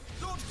soldiers!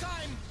 Lord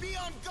Caim, be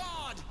on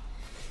guard!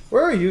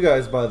 Where are you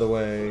guys, by the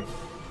way?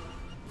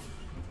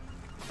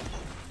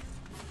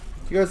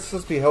 You guys are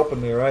supposed to be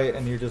helping me, right?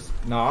 And you're just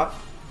not?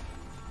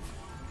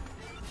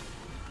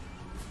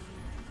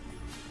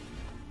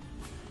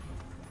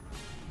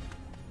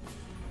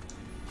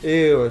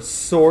 Ew, a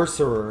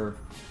sorcerer.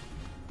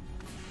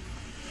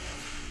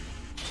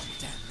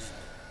 Damn them.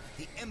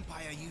 The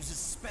Empire uses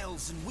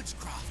spells and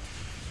witchcraft.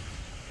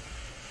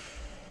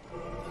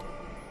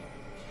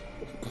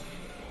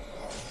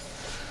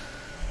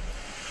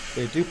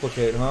 They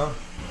duplicate, huh?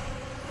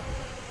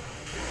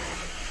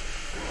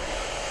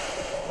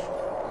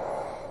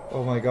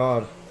 Oh my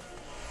god.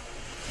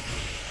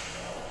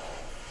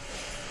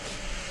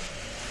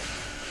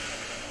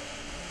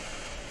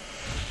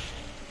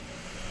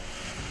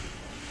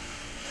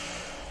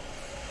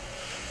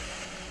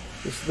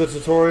 This is the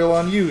tutorial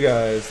on you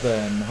guys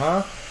then,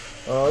 huh?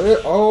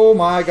 Oh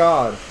my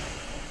god.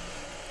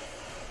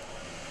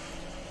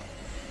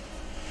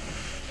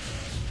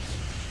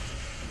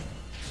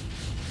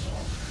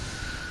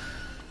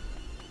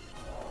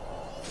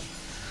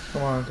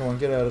 Come on,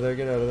 get out of there,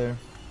 get out of there.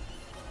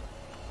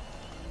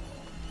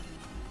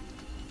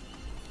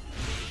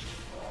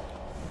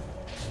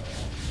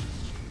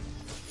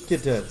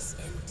 Get dead.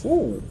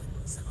 Ooh.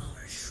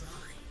 Our shrine.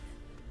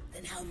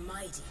 Then how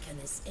mighty can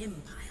this empire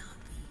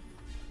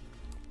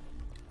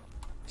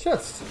be?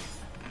 Chest.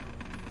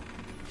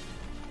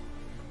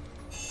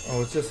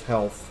 Oh, it's just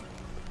health.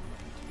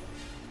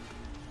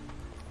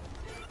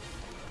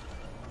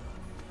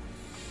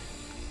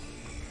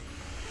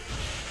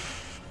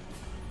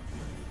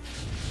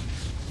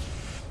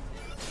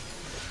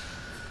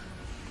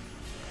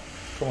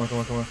 Come on, come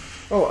on, come on.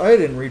 Oh, I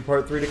didn't read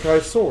part 3 to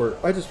Kai's sword.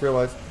 I just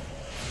realized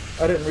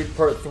I didn't read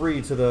part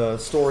 3 to the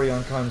story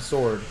on Caim's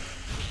sword.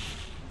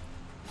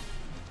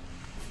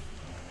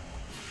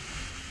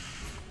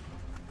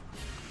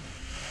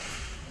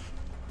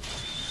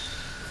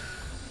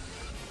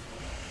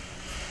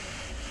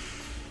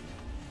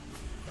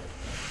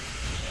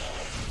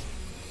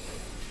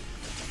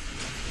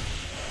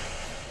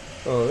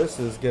 Oh, this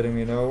is getting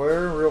me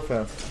nowhere real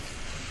fast.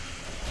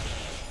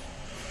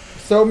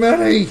 So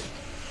many!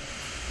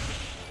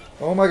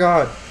 Oh my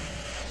god.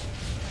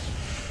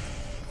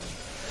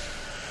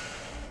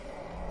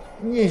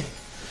 Yeah.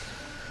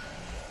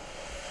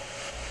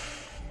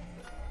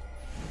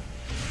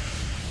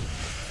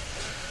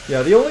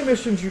 Yeah, the only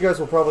missions you guys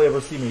will probably ever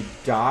see me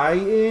die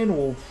in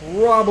will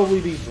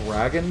probably be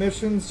dragon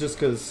missions, just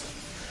because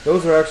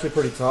those are actually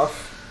pretty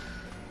tough.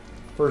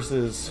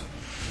 Versus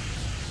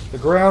the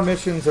ground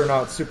missions are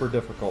not super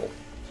difficult.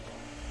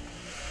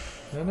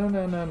 No, no,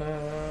 no, no,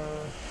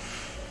 no.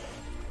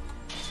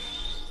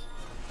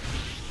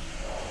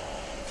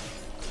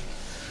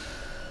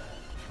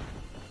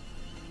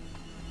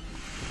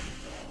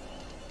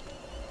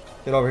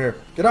 Get over here.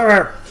 Get over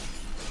here!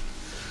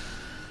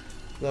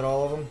 Is that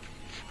all of them?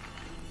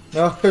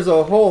 No, there's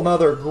a whole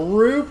nother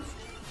group.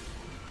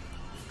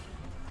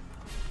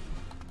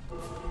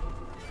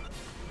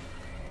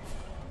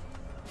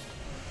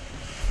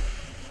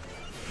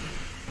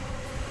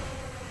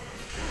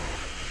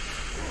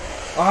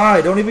 Ah,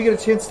 I don't even get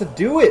a chance to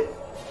do it.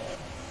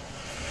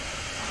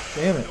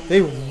 Damn it.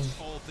 They All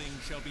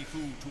things shall be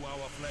food to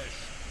our flesh.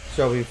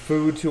 shall be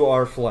food to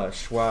our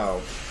flesh.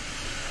 Wow.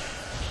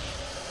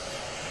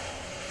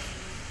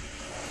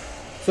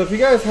 So if you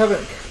guys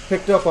haven't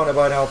picked up on it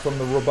by now from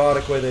the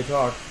robotic way they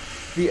talk,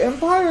 the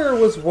Empire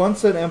was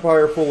once an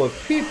empire full of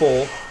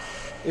people,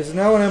 is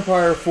now an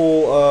empire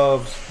full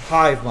of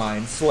hive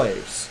mind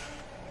slaves.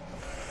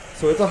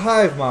 So it's a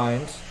hive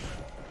mind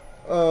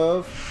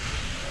of...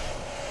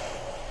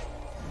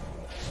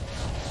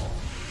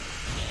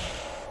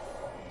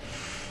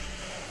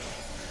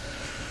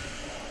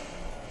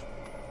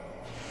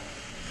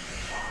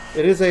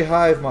 It is a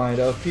hive mind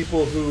of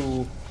people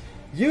who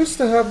used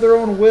to have their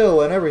own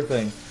will and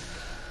everything,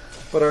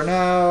 but are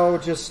now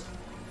just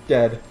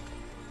dead.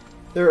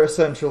 They're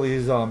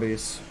essentially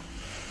zombies.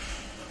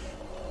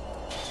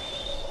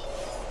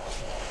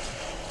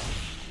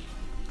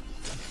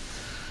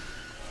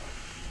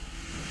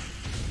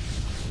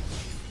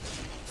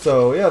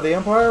 So yeah, the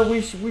Empire,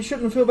 we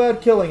shouldn't feel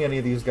bad killing any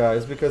of these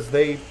guys because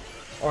they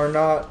are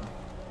not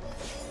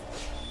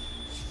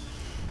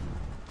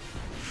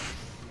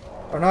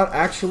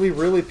actually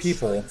really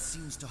people. Science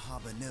seems to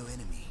harbor no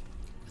enemy,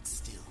 but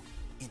still,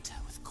 enter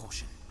with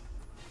caution.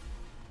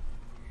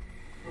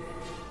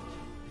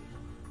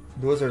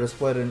 The wizard has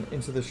fled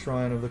into the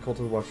shrine of the cult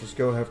of the Watchers.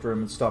 Go after him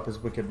and stop his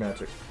wicked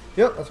magic.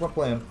 Yep, that's my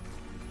plan.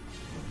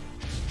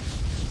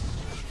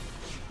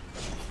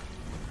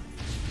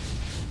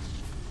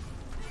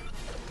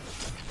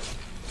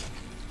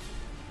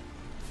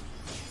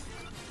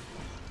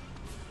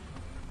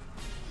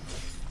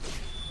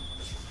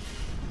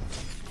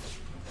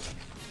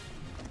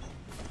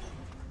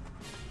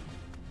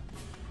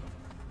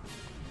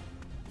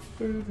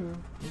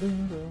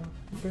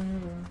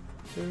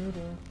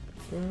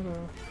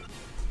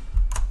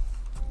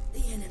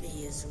 The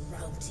enemy is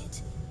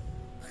routed,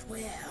 but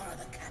where are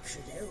the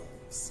captured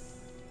elves?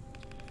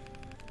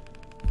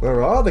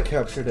 Where are the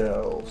captured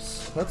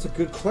elves? That's a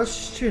good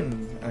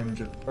question,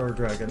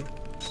 Dragon.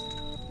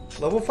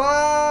 Level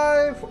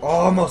 5! Oh,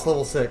 almost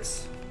level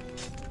 6.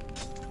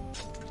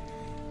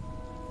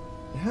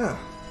 Yeah.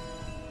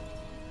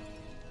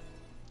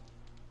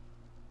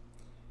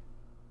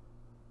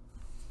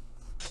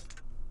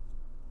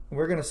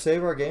 We're going to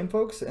save our game,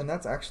 folks, and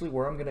that's actually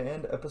where I'm going to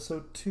end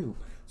episode 2.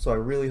 So I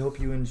really hope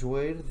you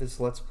enjoyed this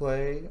Let's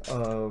Play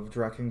of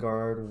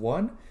Drakengard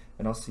 1,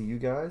 and I'll see you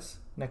guys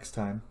next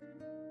time.